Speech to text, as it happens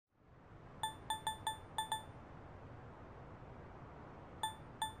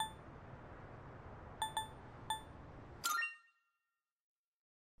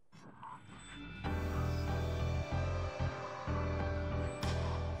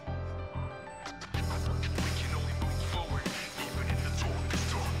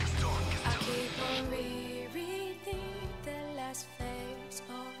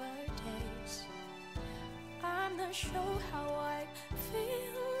show how I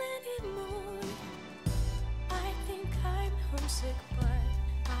feel anymore. I think I'm homesick, but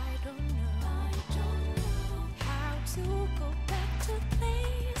I don't know how to go back to the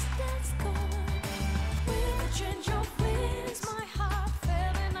place that's gone. With a change of winds, my heart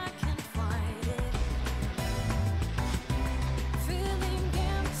fell and I can't find it. Feeling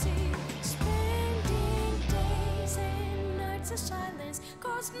empty, spending days and nights in silence,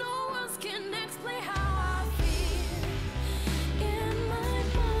 'cause no one can explain how I feel in my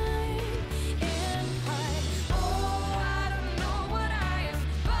mind. And I don't know what I am,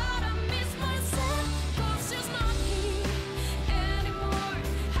 but I miss myself, 'cause it's not me anymore.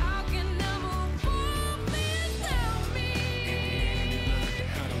 How can I move on without me?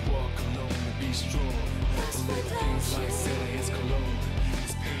 How to walk alone and be strong. Little things like Sarah is cologne.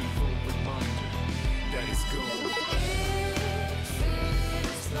 It's painful reminder that it's gone. It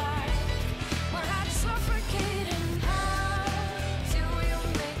feels like my heart's suffocating. How do you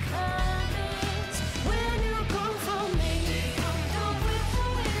make amends when you come from me? Come down with the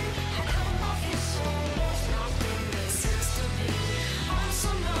wind. I come off your soul. Nothing makes sense to me. I'm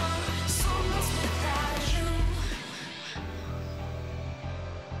so numb, so lost without you.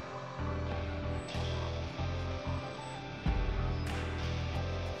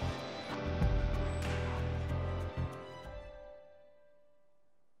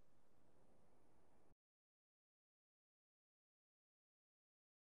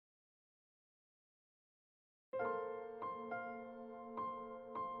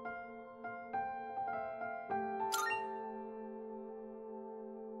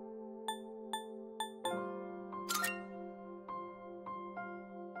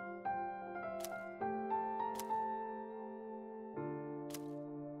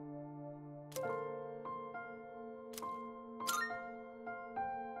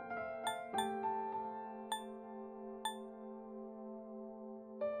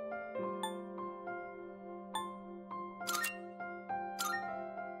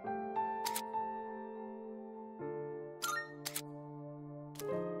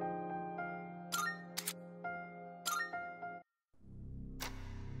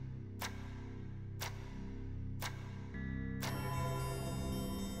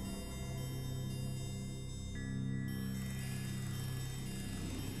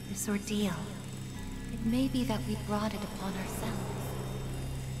 This ordeal, it may be that we brought it upon ourselves.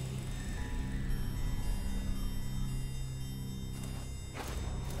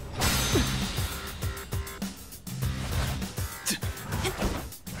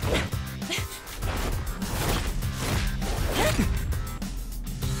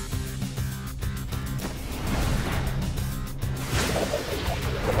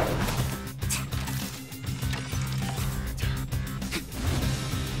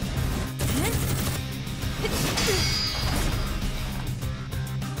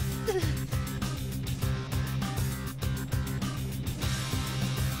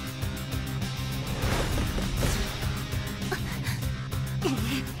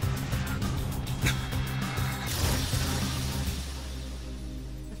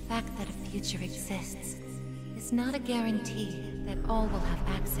 Future exists is not a guarantee that all will have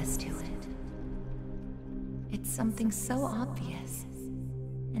access to it. It's something so obvious,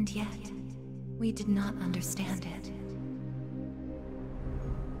 and yet we did not understand it.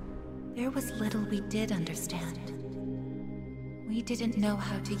 There was little we did understand. We didn't know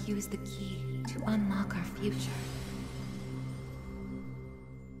how to use the key to unlock our future.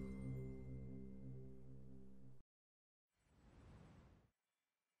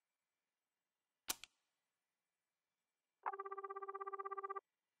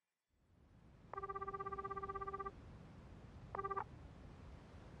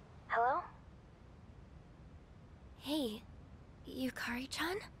 Hello? Hey,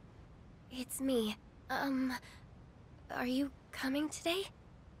 Yukari-chan? It's me. Are you coming today?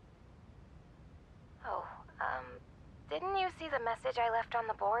 Oh, didn't you see the message I left on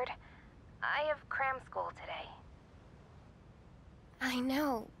the board? I have cram school today. I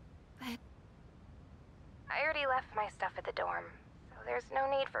know, but... I already left my stuff at the dorm, so there's no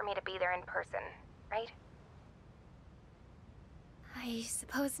need for me to be there in person, right? I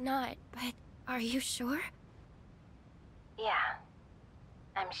suppose not, but are you sure? Yeah,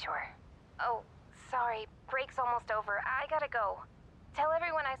 I'm sure. Oh, sorry, break's almost over. I gotta go. Tell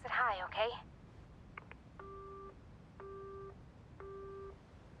everyone I said hi, okay?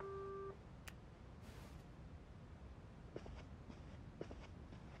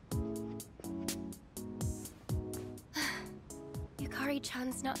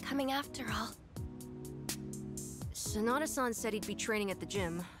 Yukari-chan's not coming after all. Sonata-san said he'd be training at the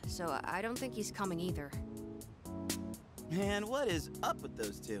gym, so I don't think he's coming either. Man, what is up with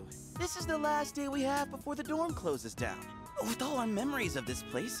those two? This is the last day we have before the dorm closes down. With all our memories of this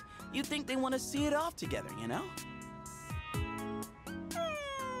place, you'd think they want to see it off together, you know?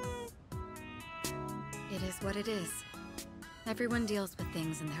 It is what it is. Everyone deals with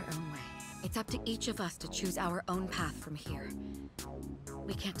things in their own way. It's up to each of us to choose our own path from here.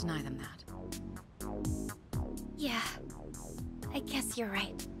 We can't deny them that. Yeah, I guess you're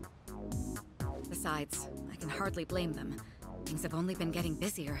right. Besides, I can hardly blame them. Things have only been getting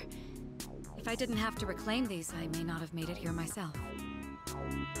busier. If I didn't have to reclaim these, I may not have made it here myself.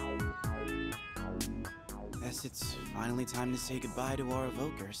 Guess it's finally time to say goodbye to our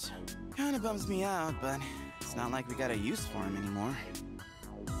evokers. Kinda bums me out, but it's not like we got a use for them anymore.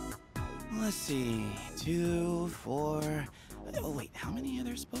 Let's see, 2, 4... Oh wait, how many are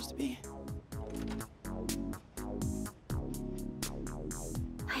there supposed to be?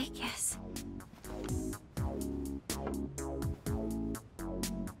 Aigis.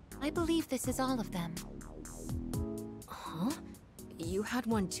 I believe this is all of them. Huh? You had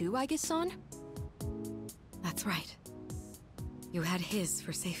one too, Aigis-san? That's right. You had his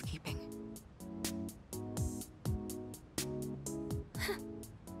for safekeeping.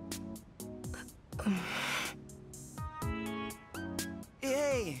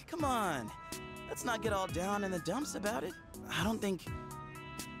 Hey, come on. Let's not get all down in the dumps about it. I don't think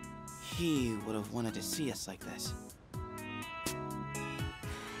he would have wanted to see us like this.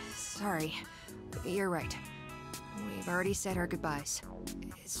 Sorry. You're right. We've already said our goodbyes.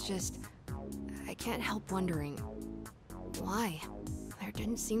 It's just... I can't help wondering... why? There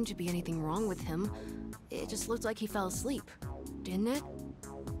didn't seem to be anything wrong with him. It just looked like he fell asleep, didn't it?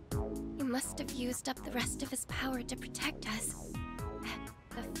 He must have used up the rest of his power to protect us.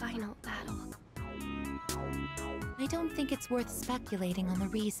 The final battle. I don't think it's worth speculating on the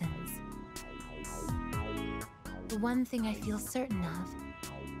reasons. The one thing I feel certain of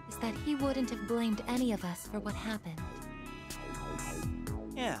is that he wouldn't have blamed any of us for what happened.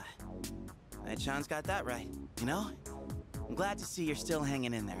 Yeah. Chan's got that right, you know? I'm glad to see you're still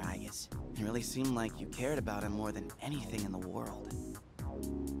hanging in there, Aigis. It really seemed like you cared about him more than anything in the world.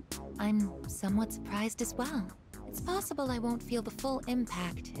 I'm somewhat surprised as well. It's possible I won't feel the full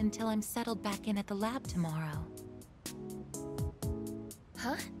impact until I'm settled back in at the lab tomorrow.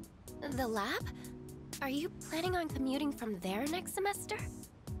 Huh? The lab? Are you planning on commuting from there next semester?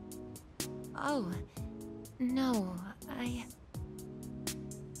 Oh, no,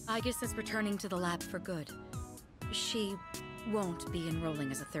 Aigis is returning to the lab for good. She won't be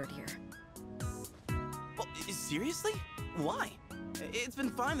enrolling as a third year. Well, seriously? Why? It's been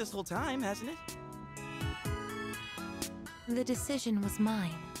fine this whole time, hasn't it? The decision was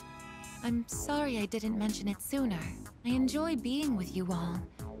mine. I'm sorry I didn't mention it sooner. I enjoy being with you all,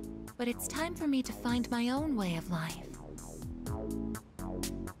 but it's time for me to find my own way of life.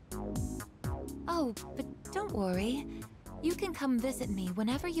 Oh, but don't worry. You can come visit me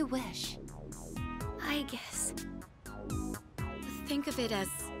whenever you wish. Aigis. Think of it as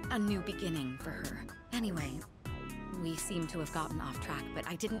a new beginning for her. Anyway, we seem to have gotten off track, but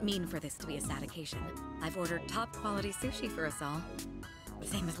I didn't mean for this to be a sad occasion. I've ordered top-quality sushi for us all.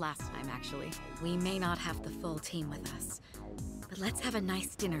 Same as last time, actually. We may not have the full team with us, but let's have a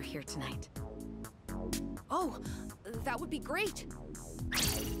nice dinner here tonight. Oh, that would be great!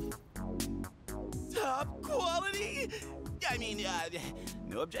 Top quality? I mean,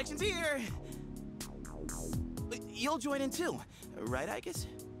 no objections here. You'll join in too, right, Aigis?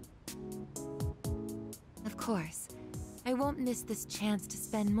 Of course. I won't miss this chance to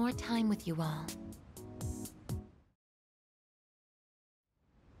spend more time with you all.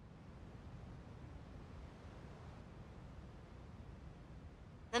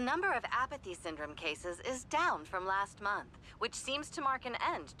 The number of apathy syndrome cases is down from last month, which seems to mark an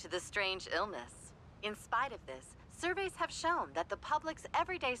end to the strange illness. In spite of this, surveys have shown that the public's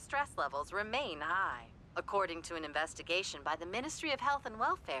everyday stress levels remain high, according to an investigation by the Ministry of Health and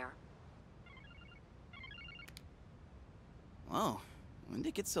Welfare. Whoa, when did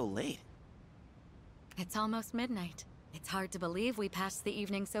it get so late? It's almost midnight. It's hard to believe we passed the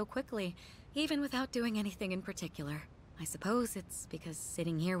evening so quickly, even without doing anything in particular. I suppose it's because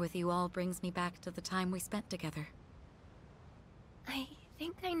sitting here with you all brings me back to the time we spent together. I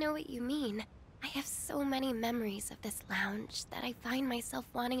think I know what you mean. I have so many memories of this lounge that I find myself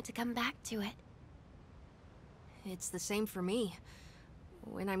wanting to come back to it. It's the same for me.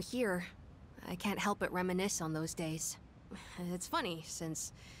 When I'm here, I can't help but reminisce on those days. It's funny,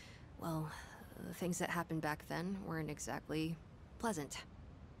 since, well, the things that happened back then weren't exactly pleasant.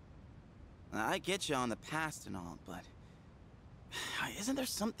 I get you on the past and all, but isn't there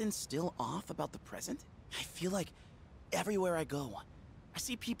something still off about the present? I feel like everywhere I go, I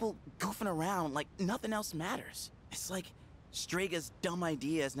see people goofing around like nothing else matters. It's like Straga's dumb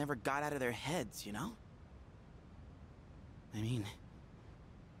ideas never got out of their heads, you know? I mean,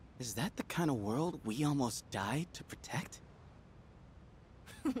 is that the kind of world we almost died to protect?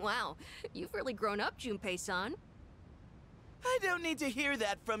 Wow, you've really grown up, Junpei-san. I don't need to hear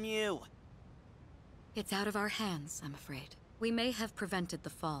that from you! It's out of our hands, I'm afraid. We may have prevented the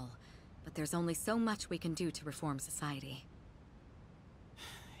fall, but there's only so much we can do to reform society.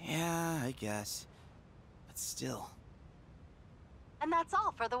 Yeah, I guess. But still. And that's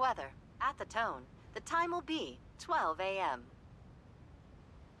all for the weather. At the tone, the time will be 12 a.m.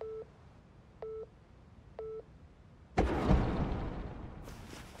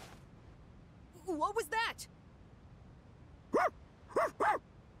 What was that?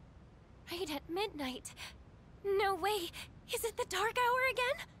 Right at midnight. No way. Is it the dark hour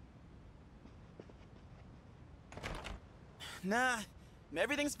again? Nah,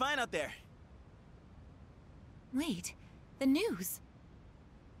 everything's fine out there. Wait, the news.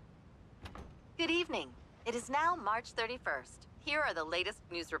 Good evening. It is now March 31st. Here are the latest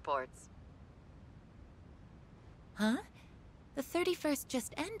news reports. Huh? The 31st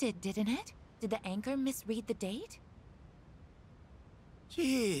just ended, didn't it? Did the anchor misread the date?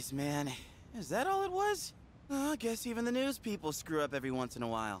 Jeez, man. Is that all it was? Oh, I guess even the news people screw up every once in a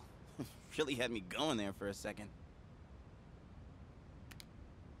while. Really had me going there for a second.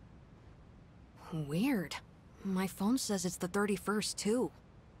 Weird. My phone says it's the 31st, too.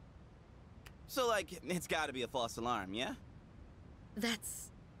 So, like, it's gotta be a false alarm, yeah?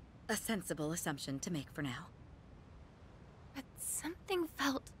 That's a sensible assumption to make for now. But something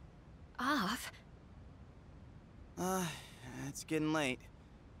felt off. It's getting late.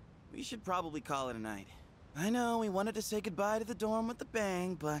 We should probably call it a night. I know we wanted to say goodbye to the dorm with a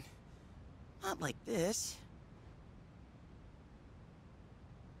bang, but not like this.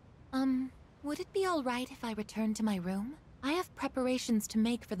 Would it be all right if I returned to my room? I have preparations to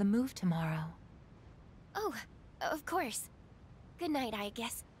make for the move tomorrow. Oh, of course. Good night, I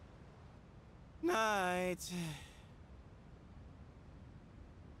guess. Night.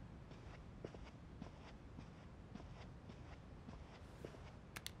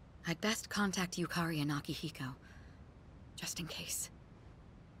 I'd best contact Yukari and Akihiko, just in case.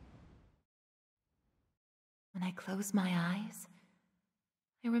 When I close my eyes,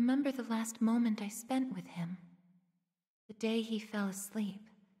 I remember the last moment I spent with him. The day he fell asleep.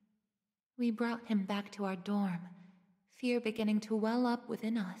 We brought him back to our dorm, fear beginning to well up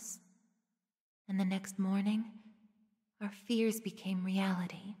within us. And the next morning, our fears became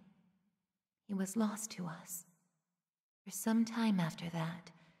reality. He was lost to us. For some time after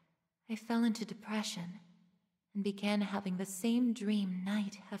that, I fell into depression and began having the same dream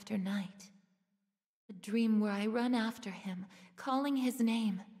night after night. A dream where I run after him, calling his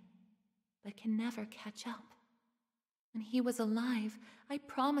name, but can never catch up. When he was alive, I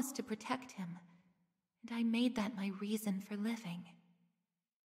promised to protect him, and I made that my reason for living.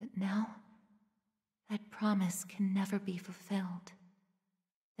 But now, that promise can never be fulfilled.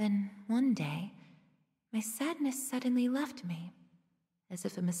 Then, one day, my sadness suddenly left me, as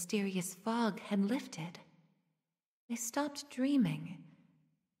if a mysterious fog had lifted. I stopped dreaming,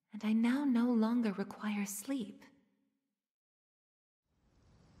 and I now no longer require sleep.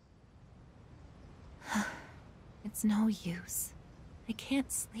 It's no use. I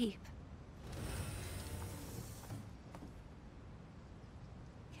can't sleep.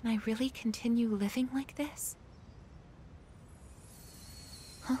 Can I really continue living like this?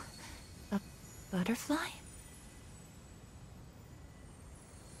 Huh? A butterfly?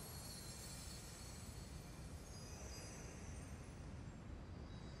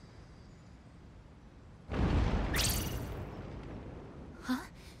 Huh?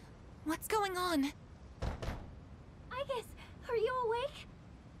 What's going on? Aigis, are you awake?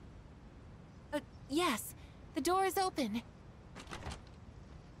 Yes. The door is open.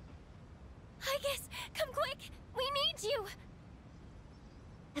 Aigis, come quick! We need you!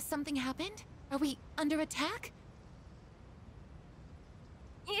 Has something happened? Are we under attack?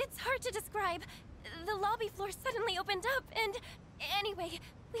 It's hard to describe. The lobby floor suddenly opened up, and... Anyway,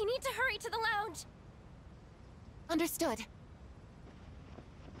 we need to hurry to the lounge. Understood.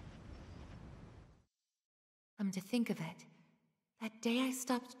 Come to think of it, that day I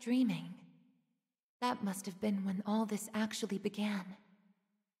stopped dreaming. That must have been when all this actually began.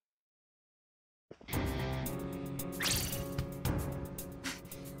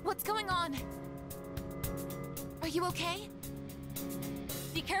 What's going on? Are you okay?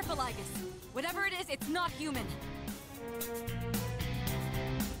 Be careful, Aigis. Whatever it is, it's not human.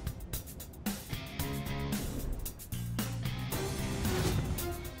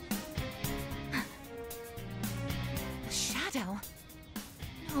 shadow.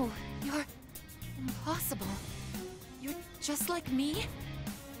 No, you're impossible. You're just like me?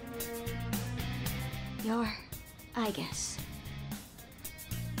 You're Aigis.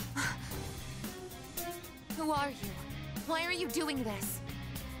 Who are you? Why are you doing this?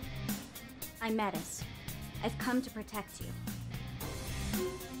 I'm Metis. I've come to protect you.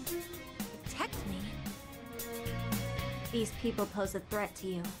 Protect me? These people pose a threat to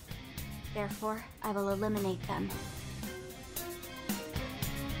you. Therefore, I will eliminate them.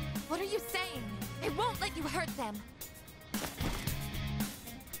 What are you saying? I won't let you hurt them!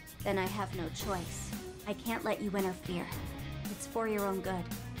 Then I have no choice. I can't let you interfere. It's for your own good.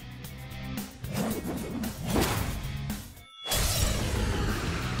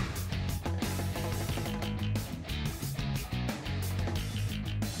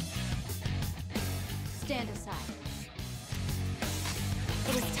 Stand aside.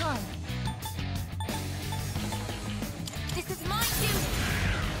 It is time. This is my duty!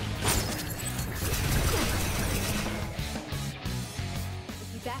 If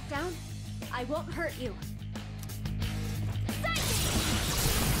you back down, I won't hurt you.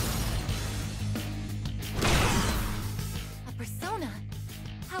 A persona?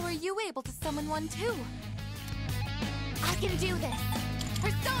 How are you able to summon one too? I can do this!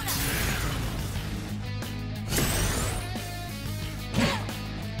 Persona!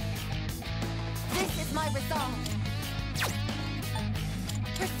 This is my resolve!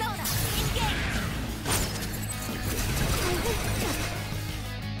 Persona, engage!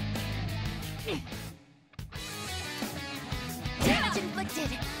 Damage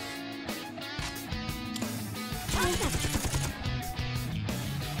inflicted!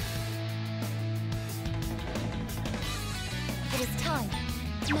 It is time.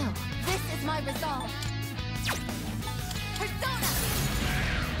 No, this is my resolve. Persona!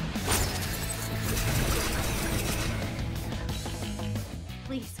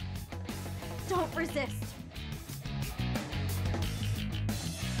 Please, don't resist.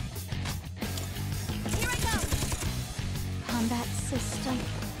 Here I go! Combat system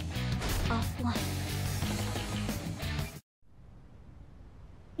offline.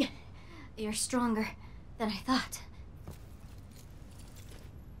 You're stronger than I thought.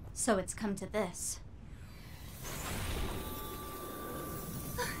 So it's come to this.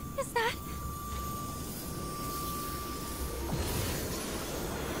 Is that...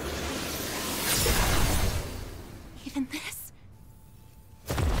 even this?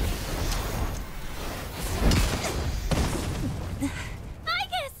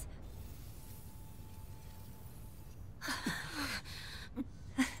 Aigis!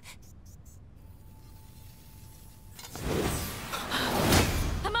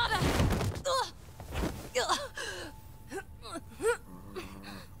 Hamada!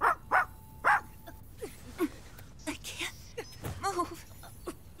 I can't move.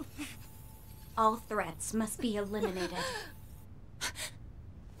 All threats must be eliminated.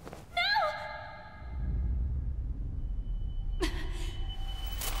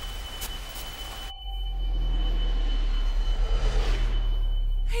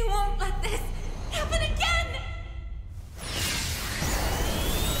 I won't let this happen again!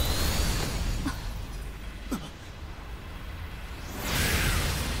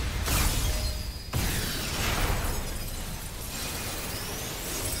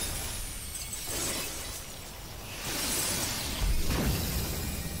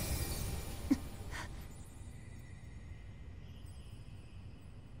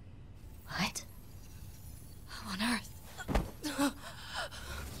 What? How on earth?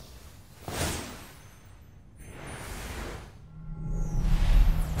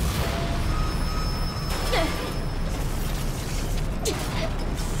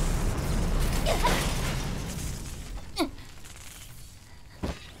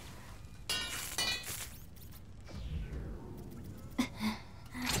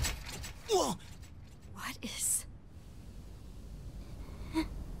 Whoa! What is...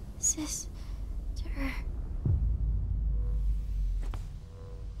 Sister.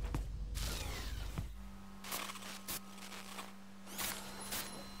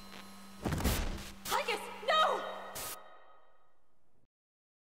 Aigis, no!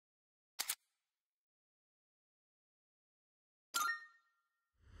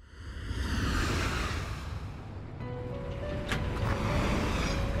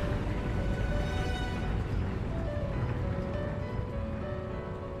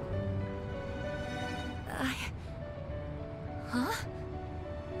 Huh?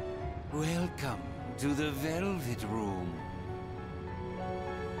 Welcome to the Velvet Room.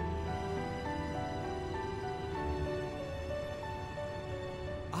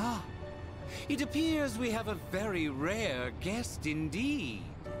 Ah, It appears we have a very rare guest indeed.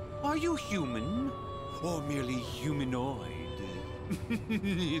 Are you human? Or merely humanoid?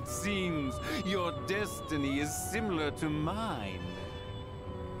 It seems your destiny is similar to mine.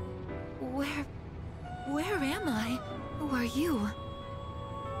 Where am I? Who are you?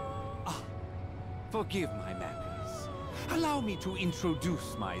 Ah, forgive my manners. Allow me to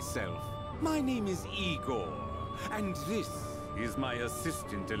introduce myself. My name is Igor, and this is my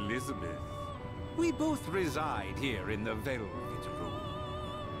assistant Elizabeth. We both reside here in the Velvet Room.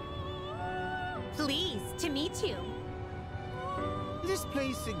 Pleased to meet you. This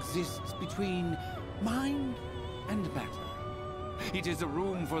place exists between mind and matter. It is a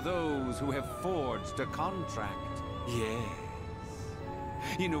room for those who have forged a contract. Yes.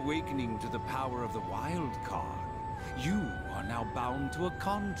 In awakening to the power of the wild card, you are now bound to a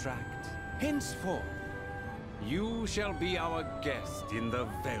contract. Henceforth, you shall be our guest in the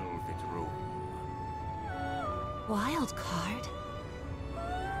Velvet Room. Wild card?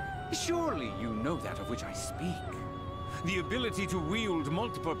 Surely you know that of which I speak. The ability to wield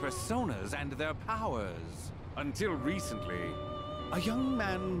multiple personas and their powers. Until recently, a young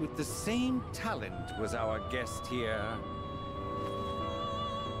man with the same talent was our guest here.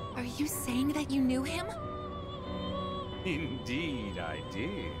 Are you saying that you knew him? Indeed, I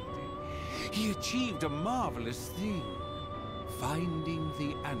did. He achieved a marvelous thing, finding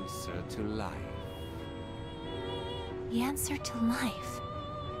the answer to life. The answer to life?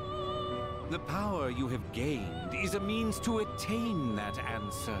 The power you have gained is a means to attain that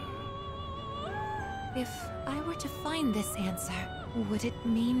answer. If I were to find this answer, would it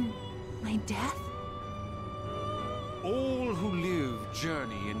mean my death? All who live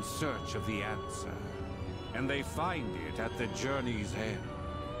journey in search of the answer, and they find it at the journey's end.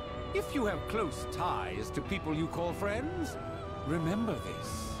 If you have close ties to people you call friends, remember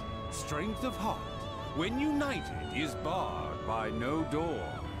this. Strength of heart, when united, is barred by no door.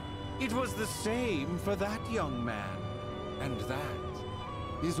 It was the same for that young man, and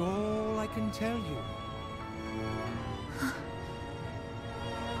that is all I can tell you.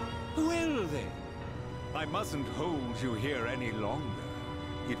 Well then, I mustn't hold you here any longer.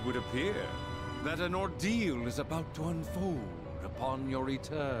 It would appear that an ordeal is about to unfold upon your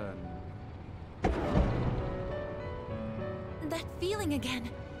return. That feeling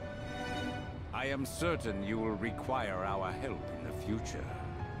again. I am certain you will require our help in the future.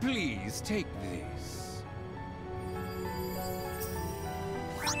 Please take this.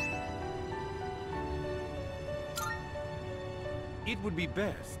 It would be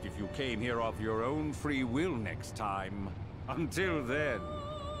best if you came here of your own free will next time. Until then,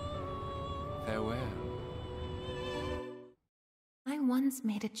 farewell. I once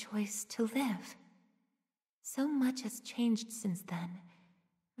made a choice to live. So much has changed since then,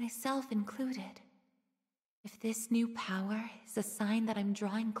 myself included. If this new power is a sign that I'm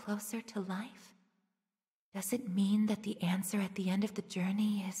drawing closer to life, does it mean that the answer at the end of the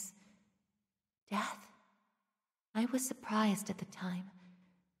journey is death? I was surprised at the time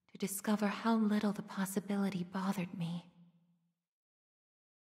to discover how little the possibility bothered me.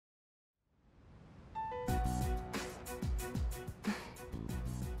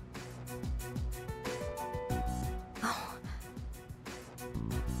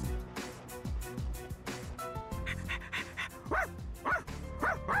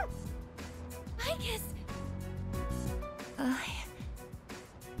 Aigis!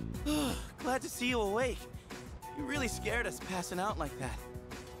 Glad to see you awake. You really scared us passing out like that.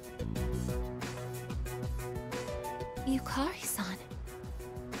 Yukari-san.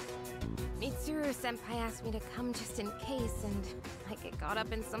 Mitsuru-senpai asked me to come just in case, and I get caught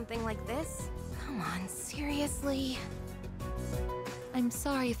up in something like this? Come on, seriously? I'm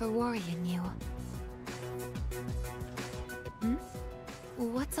sorry for worrying you.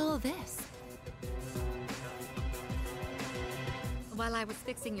 What's all this? While I was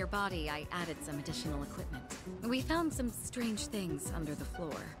fixing your body, I added some additional equipment. We found some strange things under the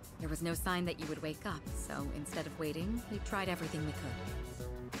floor. There was no sign that you would wake up, so instead of waiting, we tried everything we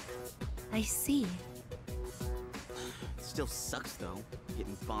could. I see. It still sucks, though,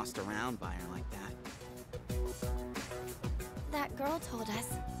 getting bossed around by her like that. That girl told us,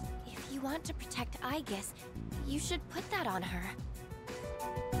 if you want to protect Aigis, you should put that on her.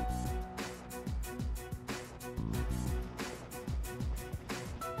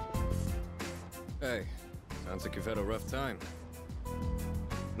 Hey, sounds like you've had a rough time.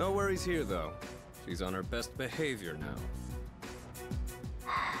 No worries here, though. She's on her best behavior now.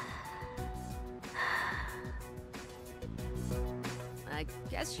 I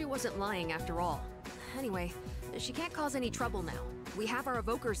guess she wasn't lying after all. Anyway, she can't cause any trouble now. We have our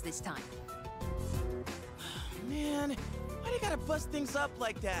evokers this time. Man, why do you gotta bust things up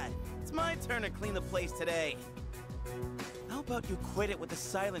like that? It's my turn to clean the place today. How about you quit it with the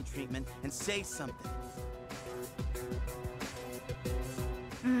silent treatment and say something?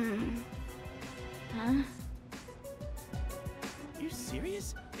 Huh? You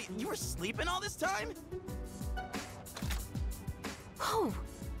serious? You were sleeping all this time? Oh!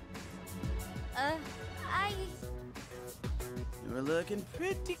 You were looking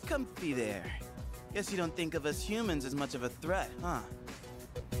pretty comfy there. Guess you don't think of us humans as much of a threat, huh?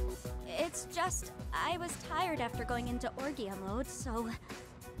 It's just, I was tired after going into Orgia mode, so...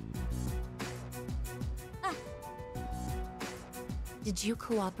 Did you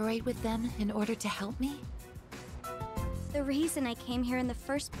cooperate with them in order to help me? The reason I came here in the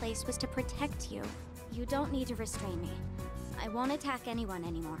first place was to protect you. You don't need to restrain me. I won't attack anyone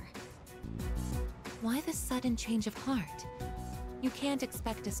anymore. Why the sudden change of heart? You can't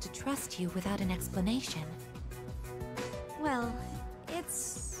expect us to trust you without an explanation. Well,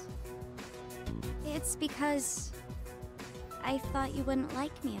 it's because... I thought you wouldn't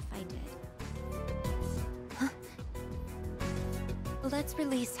like me if I did. Huh? Let's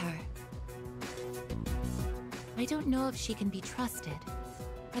release her. I don't know if she can be trusted,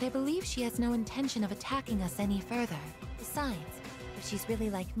 but I believe she has no intention of attacking us any further. Besides, if she's really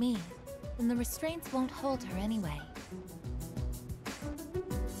like me, then the restraints won't hold her anyway.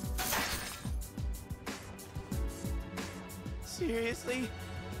 Seriously?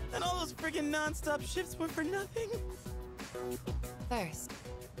 And all those friggin' non-stop shifts were for nothing? First,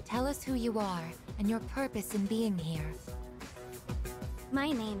 tell us who you are and your purpose in being here.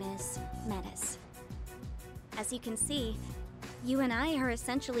 My name is Metis. As you can see, you and I are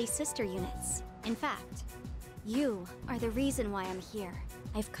essentially sister units. In fact, you are the reason why I'm here.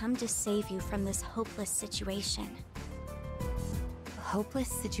 I've come to save you from this hopeless situation. A hopeless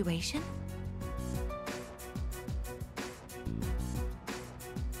situation?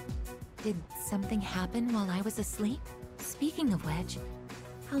 Did something happen while I was asleep? Speaking of which,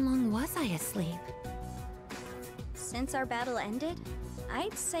 how long was I asleep? Since our battle ended,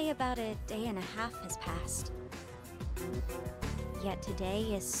 I'd say about a day and a half has passed. Yet today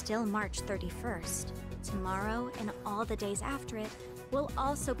is still March 31st. Tomorrow and all the days after it will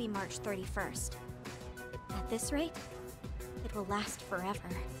also be March 31st. At this rate, it will last forever.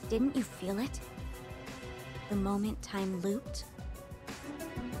 Didn't you feel it? The moment time looped?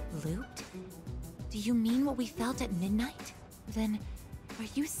 Looped? Do you mean what we felt at midnight? Then, are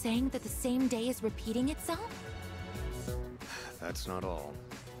you saying that the same day is repeating itself? That's not all.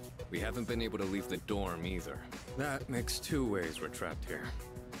 We haven't been able to leave the dorm either. That makes two ways we're trapped here.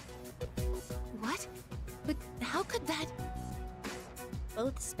 What? But how could that...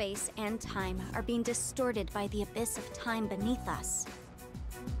 Both space and time are being distorted by the abyss of time beneath us.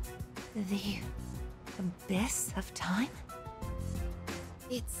 The... abyss of time?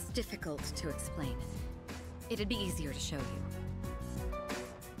 It's difficult to explain. It'd be easier to show you.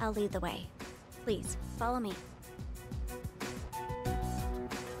 I'll lead the way. Please, follow me.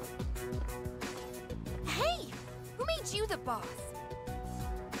 Hey! Who made you the boss?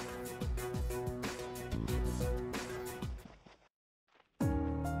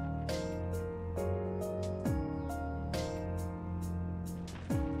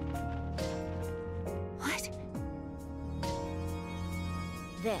 What?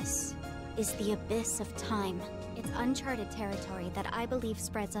 This is the abyss of time. It's uncharted territory that I believe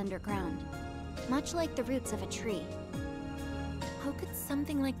spreads underground, much like the roots of a tree. How could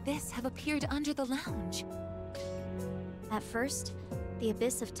something like this have appeared under the lounge? At first, the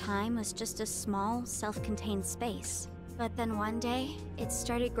abyss of time was just a small, self-contained space. But then one day, it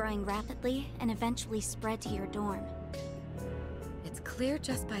started growing rapidly and eventually spread to your dorm. It's clear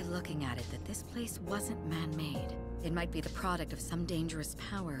just by looking at it that this place wasn't man-made. It might be the product of some dangerous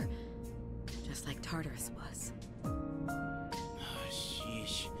power, just like Tartarus was. Oh,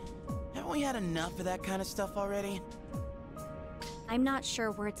 sheesh. Haven't we had enough of that kind of stuff already? I'm not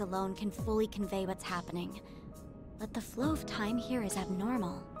sure words alone can fully convey what's happening. But the flow of time here is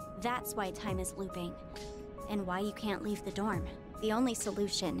abnormal. That's why time is looping. And why you can't leave the dorm. The only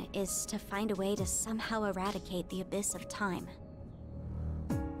solution is to find a way to somehow eradicate the abyss of time.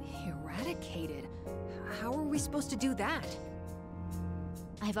 Eradicated? How are we supposed to do that?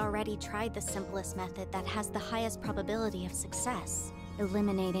 I've already tried the simplest method that has the highest probability of success,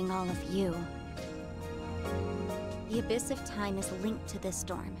 eliminating all of you. The abyss of time is linked to this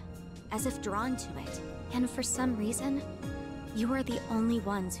dorm, as if drawn to it. And for some reason, you are the only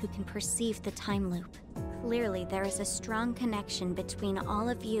ones who can perceive the time loop. Clearly, there is a strong connection between all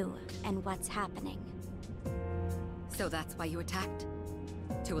of you and what's happening. So that's why you attacked?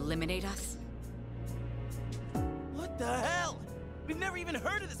 To eliminate us? the hell? We've never even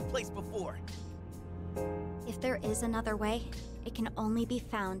heard of this place before. If there is another way, it can only be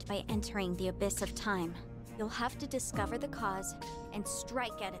found by entering the abyss of time. You'll have to discover the cause and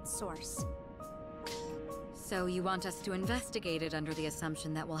strike at its source. So you want us to investigate it under the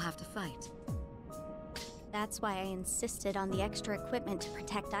assumption that we'll have to fight? That's why I insisted on the extra equipment to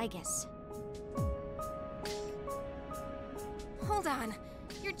protect Aigis. Hold on.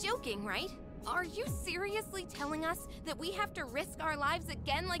 You're joking, right? Are you seriously telling us that we have to risk our lives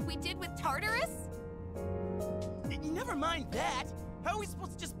again like we did with Tartarus? Never mind that. How are we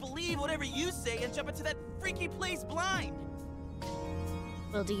supposed to just believe whatever you say and jump into that freaky place blind?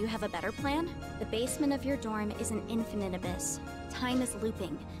 Well, do you have a better plan? The basement of your dorm is an infinite abyss. Time is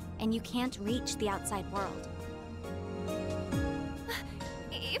looping, and you can't reach the outside world.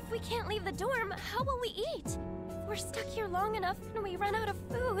 If we can't leave the dorm, how will we eat? If we're stuck here long enough and we run out of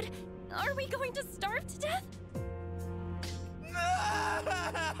food, are we going to starve to death? No!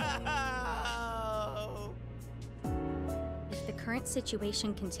 If the current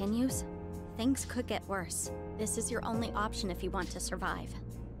situation continues, things could get worse. This is your only option if you want to survive.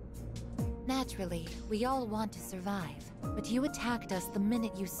 Naturally, we all want to survive, but you attacked us the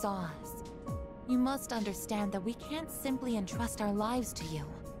minute you saw us. You must understand that we can't simply entrust our lives to you.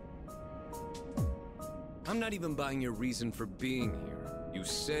 I'm not even buying your reason for being here. You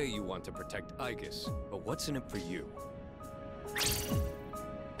say you want to protect Aigis, but what's in it for you?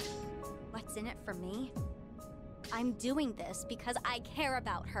 What's in it for me? I'm doing this because I care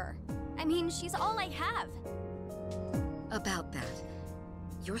about her. I mean, she's all I have. About that,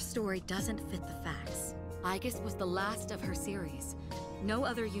 your story doesn't fit the facts. Aigis was the last of her series. No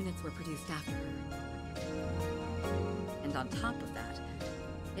other units were produced after her. And on top of that,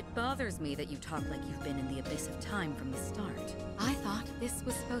 it bothers me that you talk like you've been in the abyss of time from the start. I thought this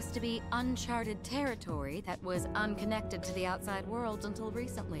was supposed to be uncharted territory that was unconnected to the outside world until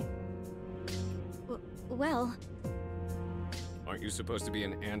recently. Well... Aren't you supposed to be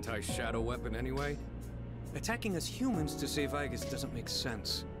an anti-shadow weapon anyway? Attacking us humans to save Aigis doesn't make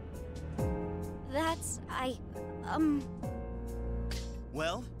sense. That's...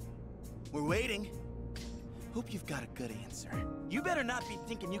 Well, we're waiting. Hope you've got a good answer. You better not be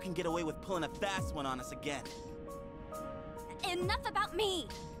thinking you can get away with pulling a fast one on us again. Enough about me!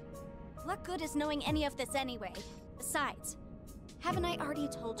 What good is knowing any of this anyway? Besides, haven't I already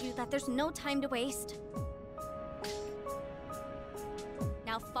told you that there's no time to waste?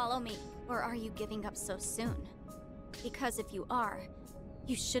 Now follow me, or are you giving up so soon? Because if you are,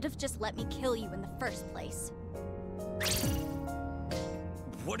 you should have just let me kill you in the first place.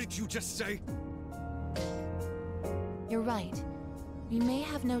 What did you just say? You're right. We may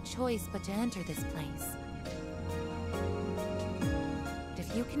have no choice but to enter this place. But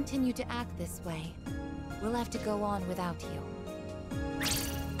if you continue to act this way, we'll have to go on without you.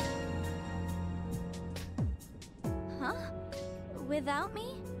 Huh? Without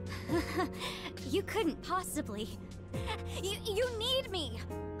me? You couldn't possibly. You need me!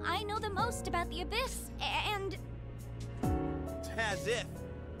 I know the most about the Abyss, and... As if.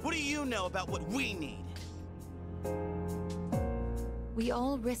 What do you know about what we need? We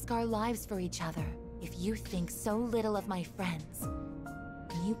all risk our lives for each other. If you think so little of my friends,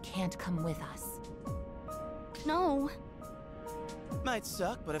 then you can't come with us. No. Might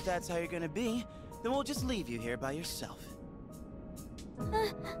suck, but if that's how you're gonna be, then we'll just leave you here by yourself.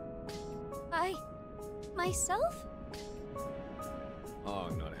 Myself? Oh,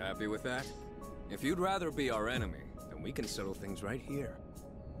 not happy with that? If you'd rather be our enemy, then we can settle things right here.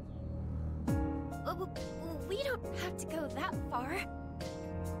 We don't have to go that far.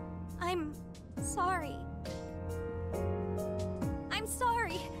 I'm sorry. I'm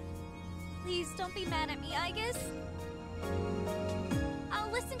sorry. Please don't be mad at me, Aigis.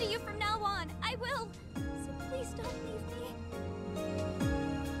 I'll listen to you from now on. I will. So please don't leave me.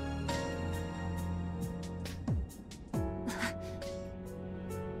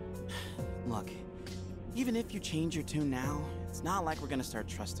 Look, even if you change your tune now, it's not like we're gonna start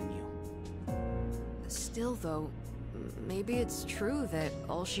trusting you. Still, though, maybe it's true that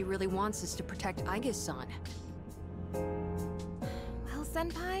all she really wants is to protect Aigis-san. Well,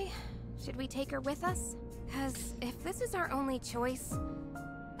 Senpai, should we take her with us? 'Cause if this is our only choice,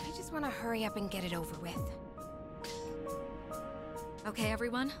 I just want to hurry up and get it over with. Okay,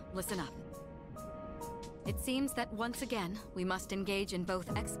 everyone, listen up. It seems that once again, we must engage in both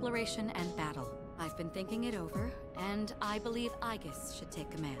exploration and battle. I've been thinking it over, and I believe Aigis should take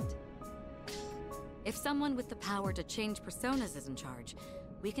command. If someone with the power to change personas is in charge,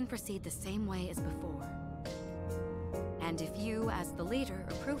 we can proceed the same way as before. And if you, as the leader,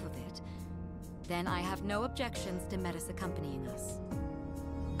 approve of it, Then I have no objections to Metis accompanying us.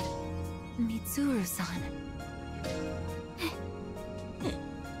 Mitsuru-san.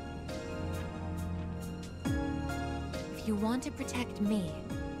 If you want to protect me,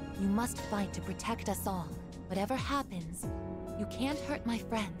 you must fight to protect us all. Whatever happens, you can't hurt my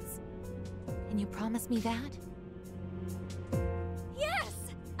friends. Can you promise me that? Yes!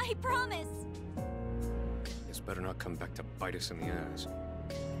 I promise! This better not come back to bite us in the ass.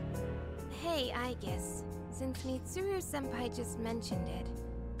 Hey, Aigis. Since Mitsuru-senpai just mentioned it,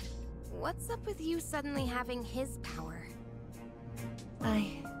 what's up with you suddenly having his power?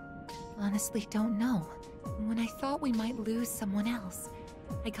 I honestly don't know. When I thought we might lose someone else,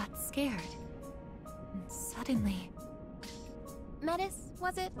 I got scared. And suddenly... Metis,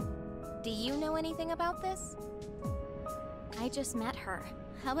 was it? Do you know anything about this? I just met her.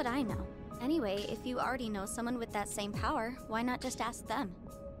 How would I know? Anyway, if you already know someone with that same power, why not just ask them?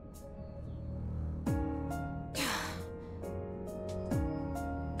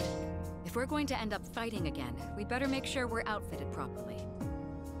 If we're going to end up fighting again, we'd better make sure we're outfitted properly.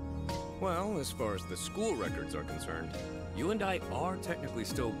 Well, as far as the school records are concerned, you and I are technically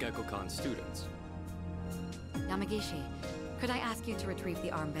still Gekkoukan students. Yamagishi, could I ask you to retrieve the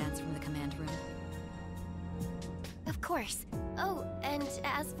armbands from the command room? Of course. Oh, and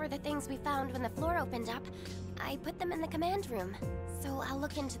as for the things we found when the floor opened up, I put them in the command room. So I'll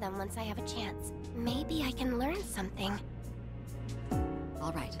look into them once I have a chance. Maybe I can learn something.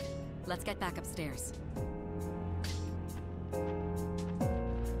 All right, let's get back upstairs.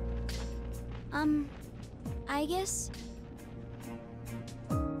 Aigis?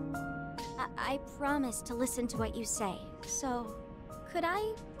 I promise to listen to what you say, so could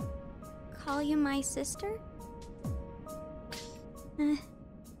I call you my sister?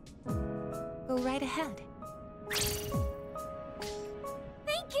 Go right ahead.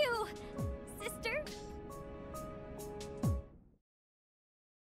 Thank you, sister!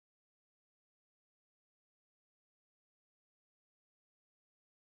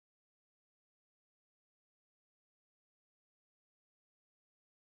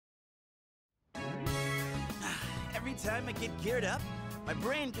 Every time I get geared up, my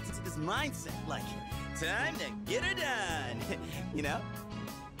brain gets into this mindset, like, time to get her done, you know?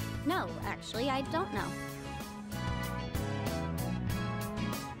 No, actually, I don't know.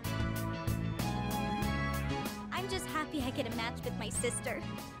 I'm just happy I get a match with my sister.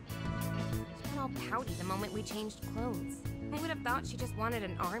 She got all pouty the moment we changed clothes. I would have thought she just wanted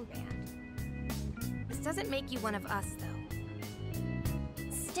an armband. This doesn't make you one of us,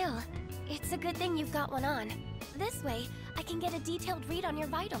 though. Still, it's a good thing you've got one on. This way, I can get a detailed read on your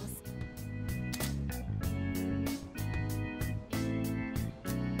vitals.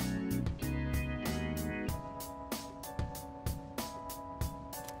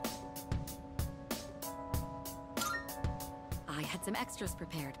 I had some extras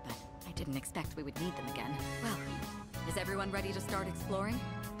prepared, but I didn't expect we would need them again. Well, is everyone ready to start exploring?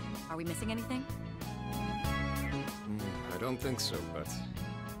 Are we missing anything? I don't think so, but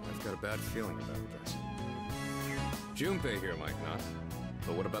I've got a bad feeling about this. Junpei here might not,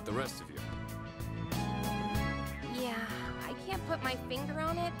 but what about the rest of you? Yeah, I can't put my finger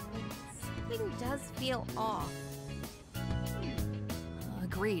on it, but something does feel off.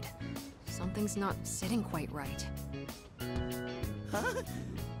 Agreed. Something's not sitting quite right. Huh?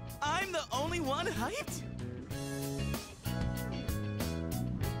 I'm the only one hyped?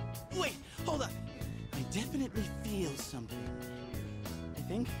 Wait, hold up. I definitely feel something. I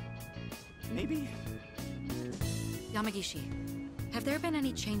think... maybe... Yamagishi, have there been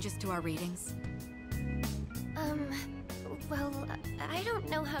any changes to our readings? Well, I don't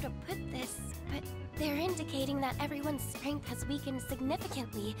know how to put this, but they're indicating that everyone's strength has weakened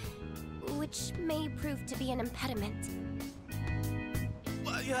significantly, which may prove to be an impediment.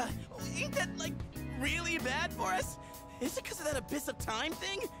 Ain't that, like, really bad for us? Is it because of that abyss of time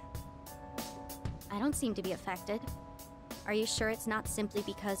thing? I don't seem to be affected. Are you sure it's not simply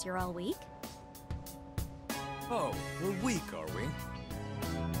because you're all weak? Oh, we're weak, are we?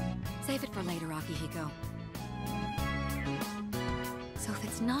 Save it for later, Akihiko. So if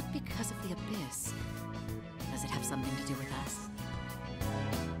it's not because of the abyss, does it have something to do with us?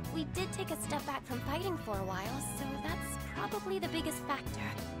 We did take a step back from fighting for a while, so that's probably the biggest factor.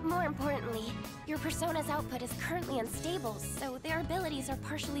 More importantly, your persona's output is currently unstable, so their abilities are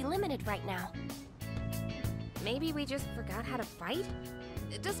partially limited right now. Maybe we just forgot how to fight?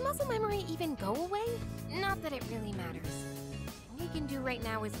 Does muscle memory even go away? Not that it really matters. All we can do right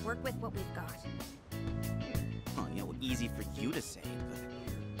now is work with what we've got. Oh, easy for you to say,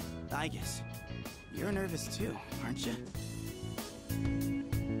 but... I guess. You're nervous too, aren't you?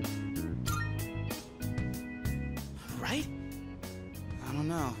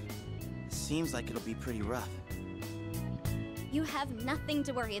 know. Seems like it'll be pretty rough. You have nothing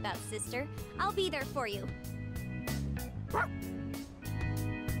to worry about, sister. I'll be there for you.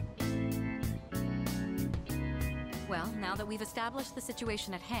 Well, now that we've established the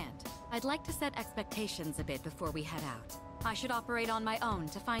situation at hand, I'd like to set expectations a bit before we head out. I should operate on my own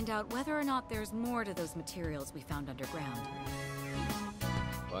to find out whether or not there's more to those materials we found underground.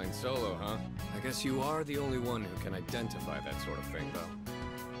 Flying solo, huh? I guess you are the only one who can identify that sort of thing, though.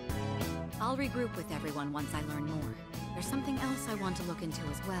 I'll regroup with everyone once I learn more. There's something else I want to look into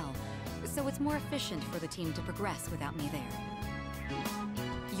as well, so it's more efficient for the team to progress without me there.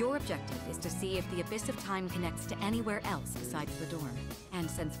 Your objective is to see if the Abyss of Time connects to anywhere else besides the dorm. And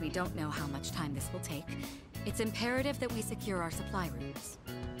since we don't know how much time this will take, it's imperative that we secure our supply routes.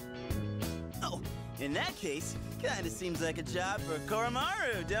 Oh, in that case, kinda seems like a job for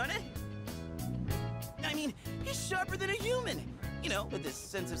Koromaru, don't it? I mean, he's sharper than a human, you know, with his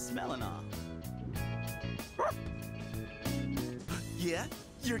sense of smell and all. Yeah?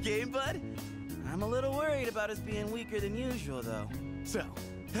 Your game, bud? I'm a little worried about us being weaker than usual, though. So,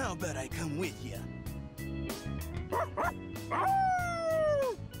 how about I come with you?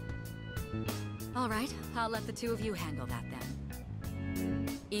 All right, I'll let the two of you handle that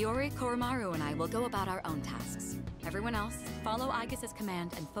then. Iori, Koromaru, and I will go about our own tasks. Everyone else, follow Aigis'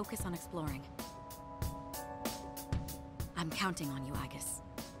 command and focus on exploring. I'm counting on you, Aigis.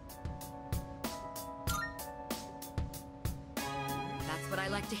 That's what I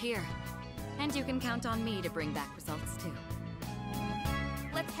like to hear. And you can count on me to bring back results, too.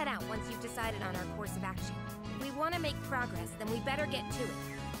 Let's head out once you've decided on our course of action. If we want to make progress, then we better get to it.